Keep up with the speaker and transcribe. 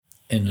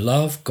In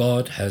love,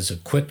 God has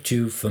equipped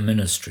you for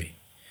ministry.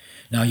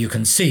 Now you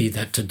can see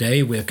that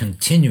today we're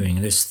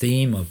continuing this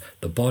theme of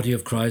the body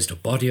of Christ, a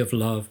body of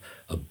love,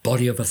 a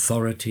body of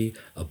authority,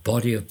 a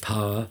body of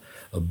power,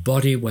 a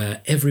body where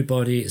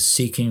everybody is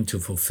seeking to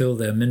fulfill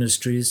their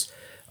ministries,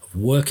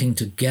 working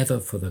together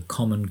for the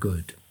common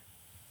good.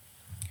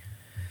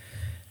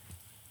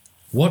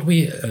 What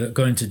we are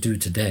going to do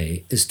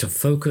today is to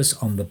focus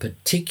on the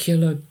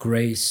particular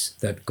grace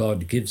that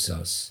God gives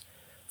us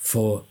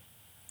for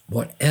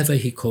whatever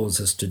he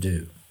calls us to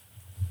do.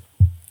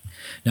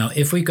 Now,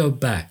 if we go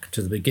back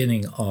to the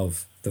beginning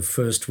of the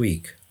first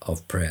week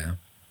of prayer,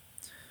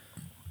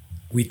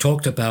 we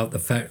talked about the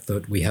fact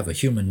that we have a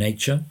human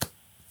nature,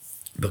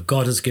 but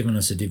God has given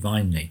us a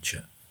divine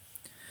nature.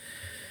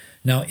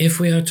 Now, if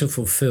we are to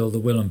fulfill the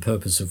will and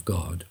purpose of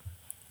God,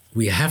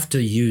 we have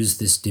to use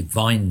this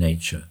divine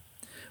nature.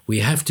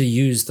 We have to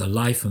use the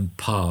life and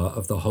power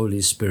of the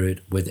Holy Spirit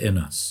within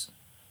us.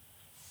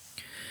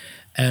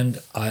 And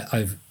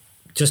I've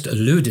just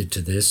alluded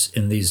to this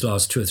in these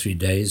last 2 or 3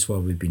 days while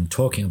we've been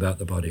talking about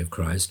the body of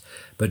Christ,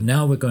 but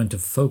now we're going to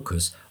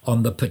focus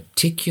on the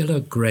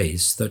particular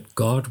grace that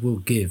God will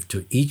give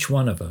to each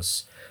one of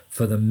us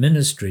for the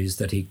ministries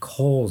that he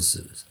calls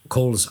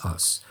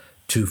us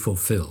to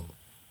fulfill.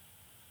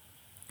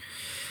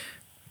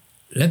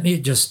 Let me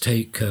just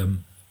take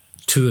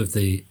 2 of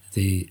the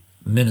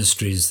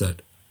ministries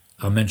that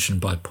are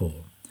mentioned by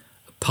Paul: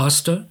 a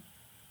pastor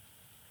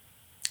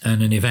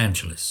and an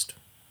evangelist.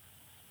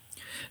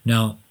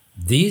 Now,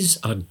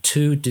 these are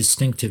 2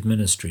 distinctive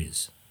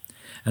ministries,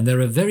 and there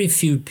are very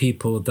few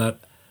people that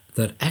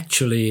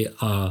actually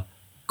are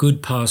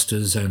good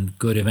pastors and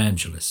good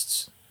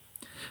evangelists,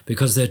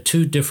 because they're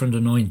 2 different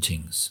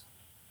anointings.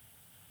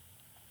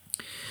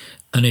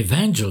 An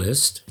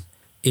evangelist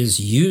is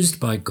used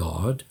by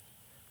God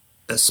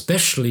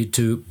especially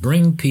to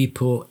bring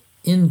people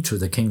into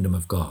the kingdom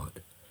of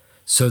God,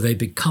 so they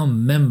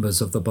become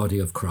members of the body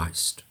of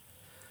Christ,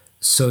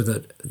 so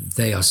that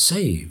they are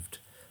saved,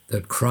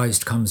 that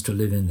Christ comes to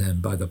live in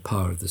them by the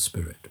power of the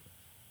Spirit.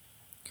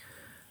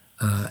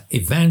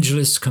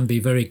 Evangelists can be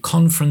very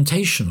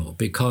confrontational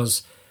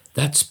because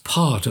that's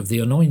part of the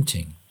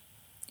anointing.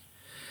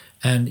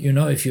 And,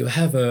 if you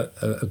have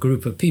a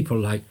group of people,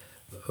 like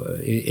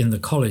in the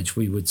college,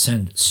 we would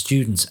send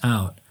students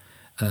out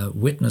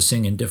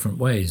witnessing in different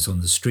ways on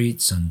the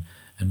streets and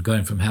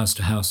going from house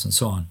to house and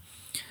so on.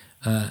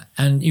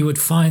 And you would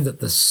find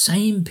that the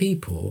same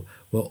people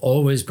were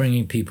always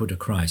bringing people to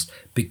Christ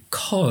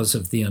because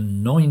of the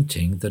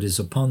anointing that is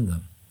upon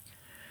them.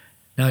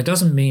 Now, it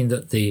doesn't mean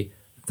that the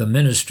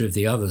ministry of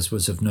the others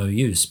was of no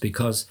use,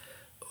 because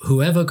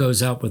whoever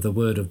goes out with the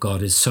word of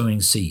God is sowing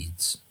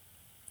seeds.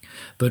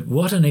 But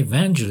what an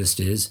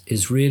evangelist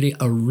is really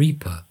a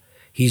reaper.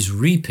 He's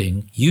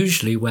reaping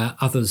usually where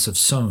others have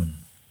sown.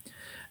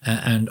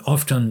 And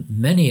often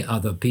many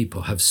other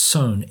people have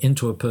sown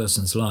into a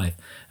person's life,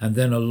 and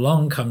then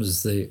along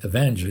comes the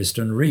evangelist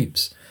and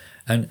reaps.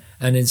 And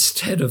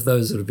instead of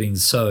those that have been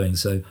sowing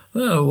say,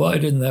 "Oh, why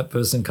didn't that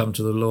person come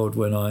to the Lord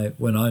when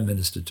I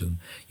ministered to them?"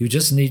 You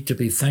just need to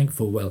be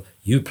thankful. Well,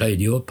 you played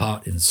your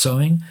part in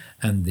sowing,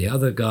 and the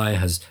other guy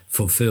has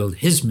fulfilled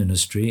his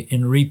ministry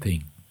in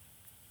reaping.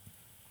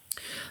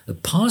 The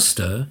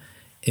pastor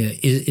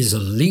is a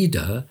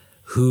leader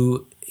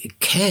who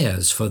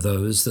cares for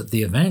those that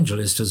the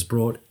evangelist has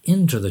brought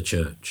into the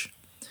church.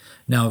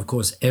 Now, of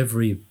course,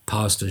 every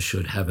pastor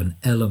should have an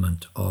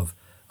element of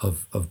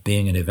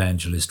being an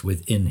evangelist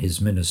within his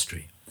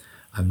ministry.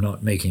 I'm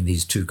not making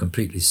these 2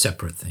 completely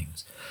separate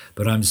things,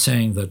 but I'm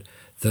saying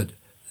that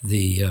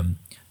the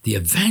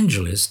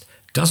evangelist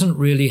doesn't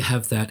really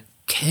have that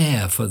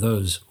care for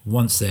those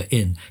once they're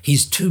in.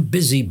 He's too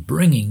busy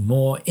bringing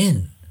more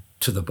in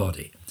to the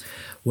body.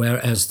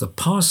 Whereas the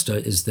pastor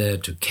is there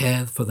to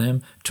care for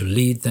them, to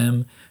lead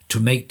them,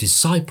 to make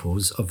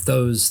disciples of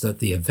those that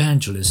the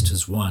evangelist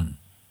has won.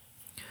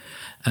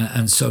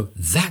 And so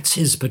that's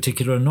his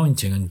particular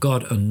anointing, and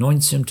God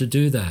anoints him to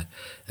do that.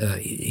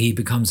 He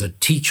becomes a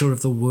teacher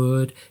of the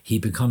word. He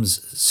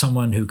becomes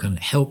someone who can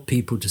help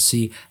people to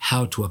see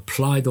how to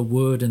apply the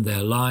word in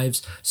their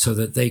lives so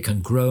that they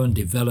can grow and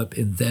develop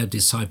in their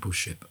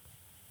discipleship.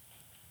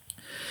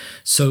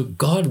 So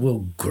God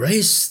will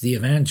grace the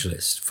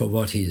evangelist for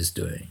what he is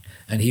doing,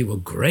 and he will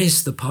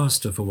grace the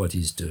pastor for what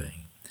he's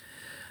doing.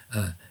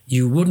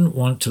 You wouldn't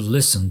want to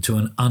listen to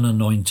an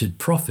unanointed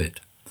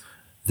prophet.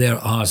 There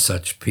are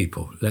such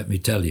people, let me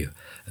tell you.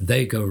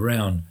 They go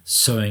around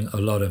sowing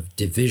a lot of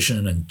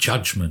division and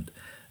judgment.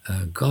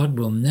 God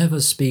will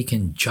never speak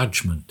in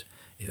judgment.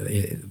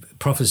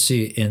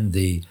 Prophecy in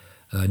the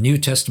New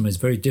Testament is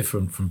very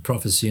different from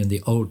prophecy in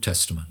the Old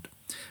Testament,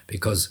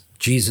 because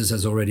Jesus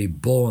has already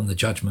borne the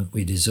judgment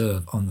we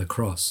deserve on the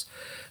cross.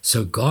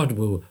 So God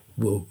will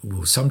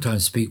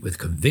sometimes speak with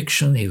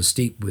conviction. He'll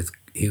speak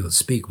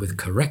with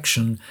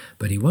correction,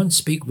 but he won't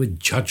speak with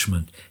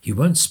judgment. He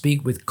won't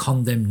speak with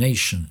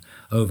condemnation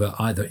over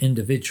either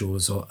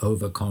individuals or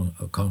over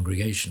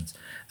congregations.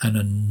 An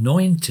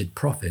anointed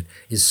prophet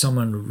is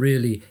someone who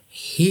really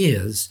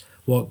hears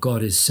what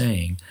God is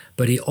saying,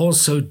 but he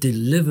also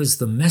delivers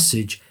the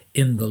message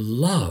in the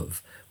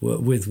love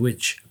with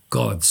which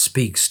God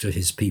speaks to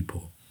his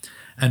people.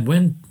 And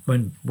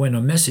when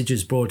a message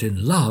is brought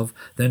in love,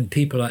 then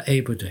people are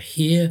able to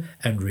hear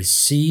and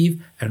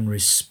receive and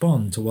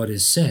respond to what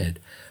is said.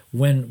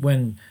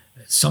 When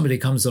somebody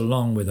comes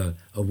along with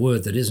a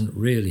word that isn't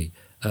really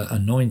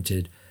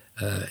anointed,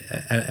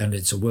 and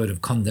it's a word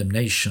of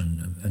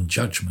condemnation and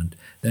judgment,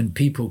 then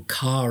people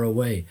car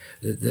away.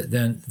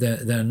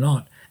 They're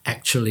not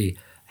actually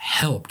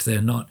helped.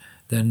 They're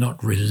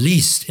not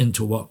released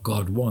into what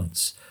God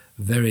wants.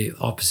 Very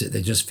opposite.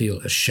 They just feel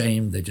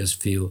ashamed. They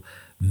just feel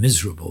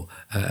miserable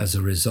as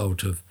a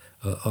result of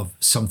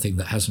something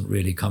that hasn't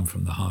really come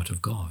from the heart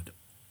of God.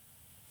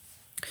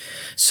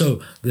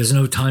 So there's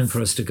no time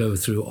for us to go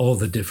through all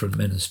the different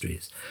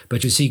ministries.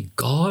 But you see,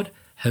 God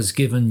has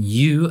given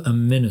you a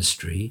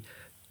ministry,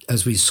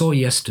 as we saw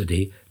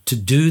yesterday, to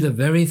do the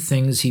very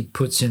things he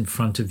puts in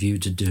front of you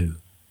to do.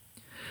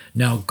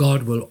 Now,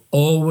 God will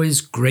always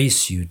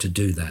grace you to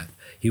do that.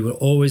 He will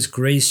always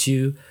grace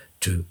you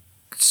to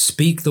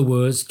speak the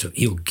words.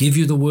 He'll give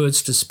you the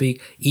words to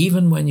speak,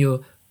 even when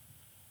you're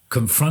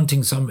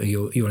confronting somebody,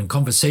 you're in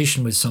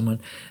conversation with someone,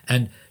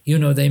 and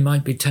they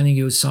might be telling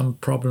you some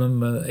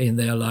problem in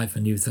their life,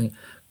 and you think,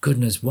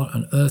 goodness, what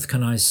on earth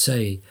can I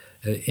say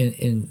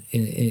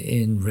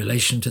in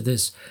relation to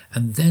this?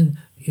 And then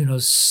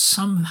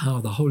somehow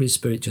the Holy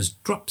Spirit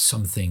just drops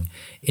something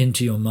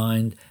into your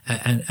mind,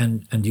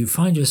 and you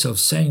find yourself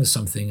saying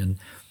something and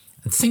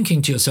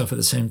thinking to yourself at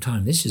the same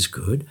time, this is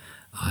good.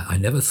 I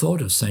never thought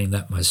of saying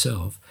that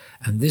myself.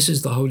 And this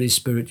is the Holy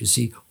Spirit, you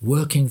see,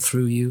 working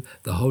through you,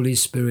 the Holy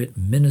Spirit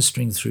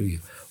ministering through you.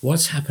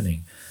 What's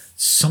happening?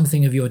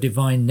 Something of your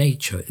divine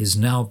nature is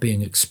now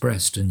being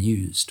expressed and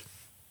used.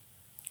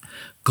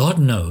 God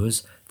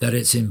knows that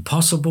it's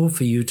impossible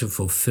for you to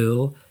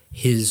fulfill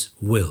his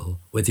will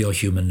with your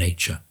human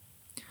nature.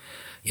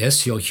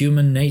 Yes, your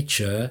human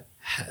nature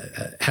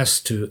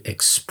has to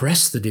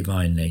express the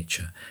divine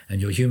nature,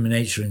 and your human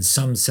nature in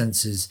some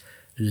senses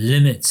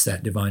limits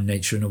that divine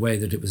nature in a way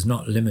that it was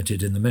not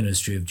limited in the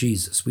ministry of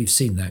Jesus. We've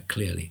seen that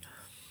clearly.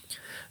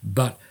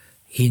 But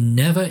he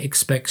never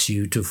expects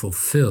you to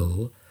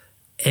fulfill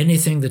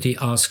anything that he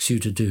asks you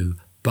to do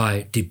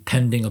by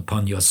depending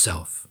upon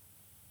yourself.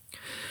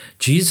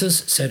 Jesus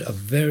said a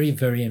very,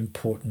 very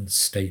important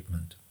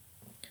statement.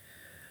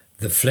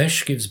 The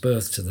flesh gives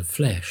birth to the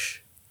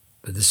flesh,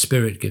 but the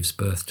Spirit gives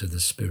birth to the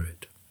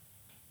Spirit.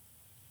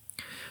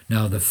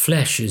 Now, the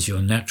flesh is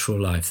your natural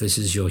life. This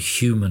is your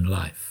human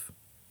life.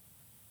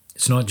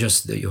 It's not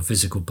just your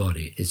physical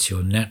body. It's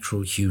your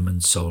natural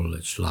human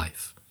soulish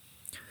life.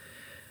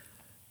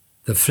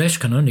 The flesh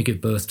can only give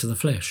birth to the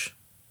flesh.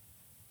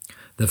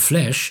 The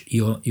flesh,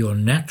 your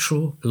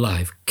natural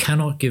life,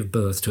 cannot give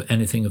birth to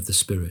anything of the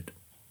Spirit.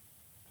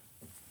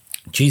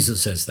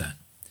 Jesus says that.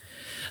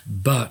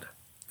 But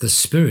the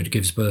Spirit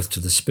gives birth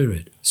to the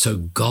Spirit. So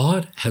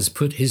God has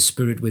put his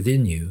Spirit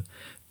within you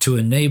to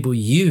enable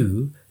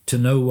you to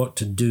know what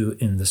to do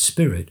in the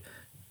Spirit,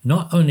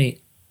 not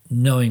only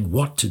knowing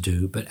what to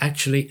do, but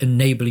actually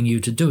enabling you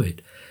to do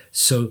it.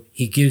 So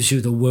he gives you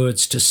the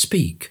words to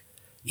speak,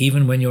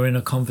 even when you're in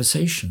a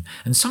conversation.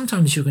 And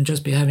sometimes you can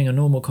just be having a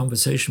normal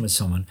conversation with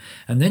someone,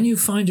 and then you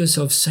find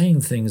yourself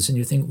saying things and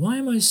you think, why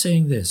am I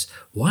saying this?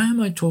 Why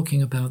am I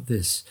talking about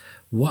this?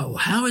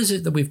 How is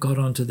it that we've got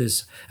onto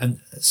this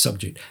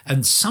subject?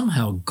 And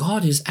somehow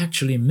God is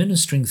actually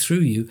ministering through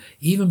you,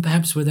 even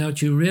perhaps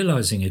without you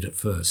realizing it at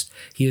first.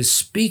 He is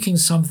speaking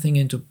something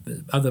into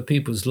other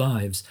people's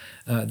lives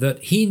that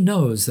he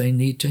knows they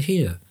need to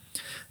hear.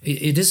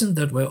 It isn't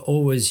that we're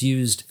always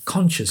used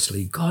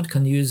consciously. God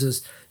can use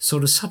us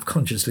sort of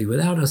subconsciously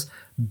without us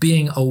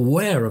being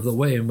aware of the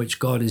way in which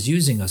God is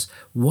using us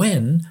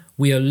when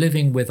we are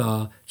living with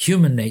our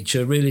human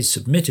nature really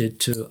submitted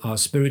to our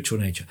spiritual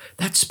nature.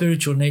 That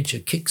spiritual nature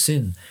kicks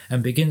in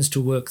and begins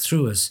to work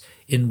through us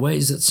in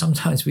ways that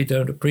sometimes we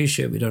don't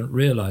appreciate, we don't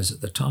realize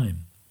at the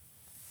time.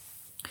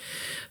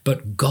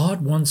 But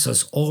God wants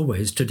us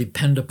always to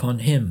depend upon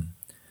him,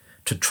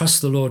 to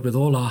trust the Lord with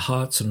all our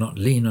hearts and not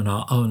lean on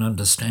our own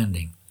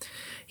understanding.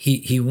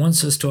 He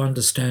wants us to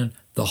understand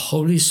the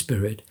Holy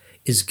Spirit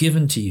is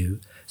given to you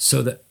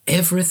so that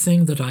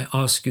everything that I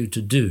ask you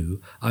to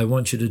do, I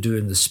want you to do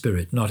in the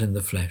Spirit, not in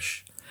the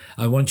flesh.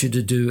 I want you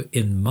to do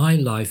in my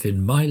life,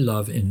 in my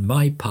love, in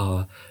my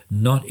power,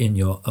 not in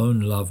your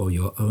own love or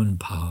your own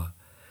power.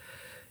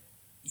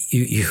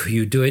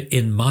 You do it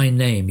in my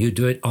name. You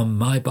do it on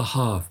my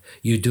behalf.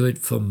 You do it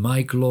for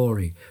my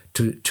glory,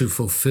 to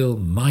fulfill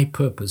my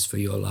purpose for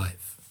your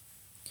life.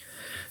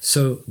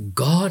 So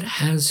God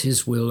has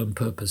his will and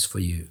purpose for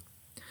you.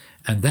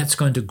 And that's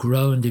going to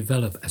grow and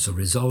develop as a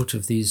result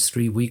of these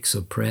 3 weeks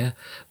of prayer.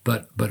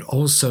 But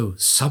also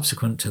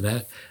subsequent to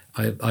that,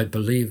 I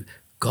believe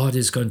God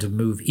is going to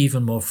move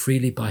even more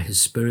freely by his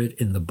Spirit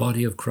in the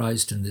body of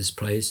Christ in this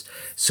place,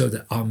 so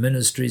that our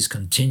ministries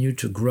continue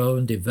to grow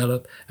and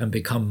develop and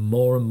become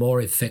more and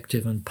more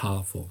effective and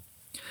powerful.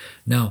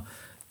 Now,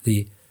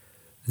 the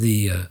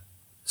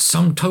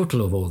sum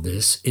total of all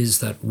this is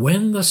that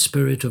when the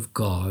Spirit of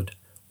God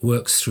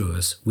works through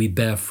us, we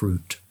bear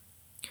fruit.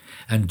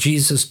 And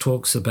Jesus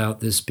talks about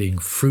this being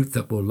fruit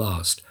that will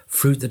last,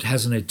 fruit that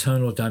has an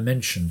eternal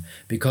dimension,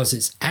 because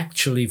it's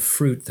actually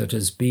fruit that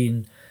has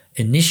been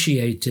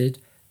initiated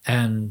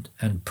and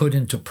put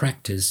into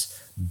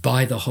practice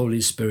by the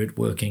Holy Spirit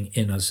working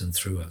in us and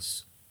through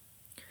us.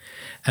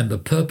 And the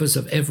purpose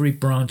of every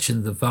branch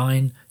in the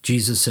vine,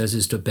 Jesus says,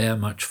 is to bear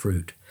much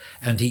fruit.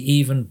 And he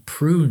even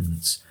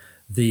prunes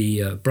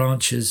the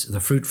branches,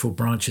 the fruitful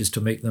branches,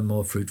 to make them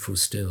more fruitful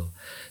still.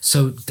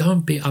 So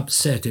don't be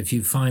upset if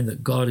you find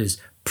that God is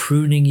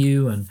pruning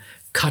you and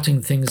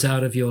cutting things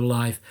out of your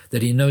life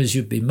that he knows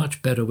you'd be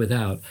much better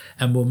without,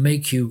 and will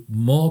make you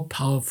more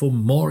powerful,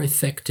 more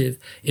effective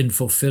in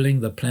fulfilling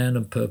the plan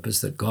and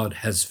purpose that God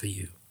has for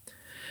you.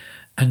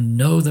 And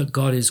know that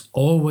God is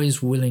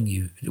always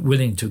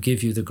willing to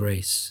give you the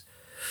grace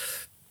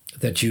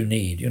that you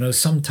need.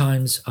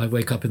 Sometimes I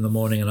wake up in the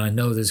morning and I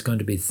know there's going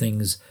to be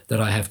things that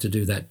I have to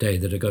do that day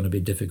that are going to be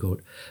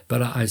difficult.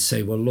 But I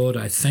say, well, Lord,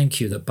 I thank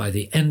you that by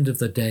the end of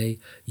the day,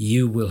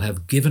 you will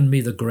have given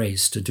me the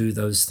grace to do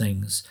those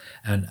things.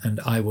 And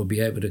I will be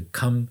able to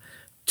come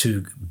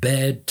to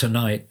bed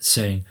tonight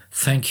saying,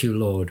 thank you,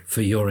 Lord,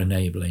 for your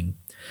enabling.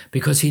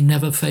 Because he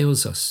never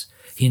fails us.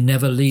 He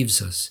never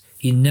leaves us.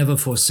 He never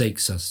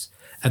forsakes us.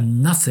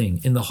 And nothing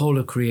in the whole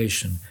of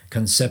creation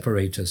can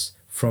separate us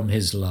from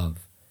his love.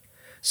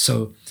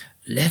 So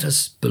let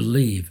us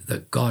believe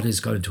that God is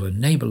going to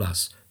enable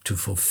us to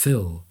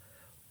fulfill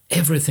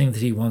everything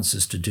that he wants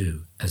us to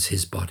do as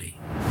his body.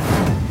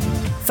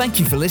 Thank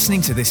you for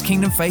listening to this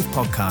Kingdom Faith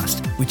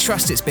podcast. We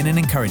trust it's been an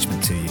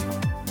encouragement to you.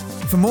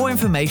 For more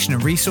information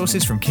and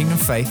resources from Kingdom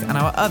Faith and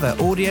our other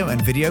audio and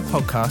video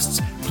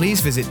podcasts, please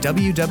visit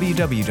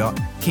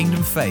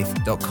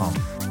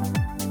www.kingdomfaith.com.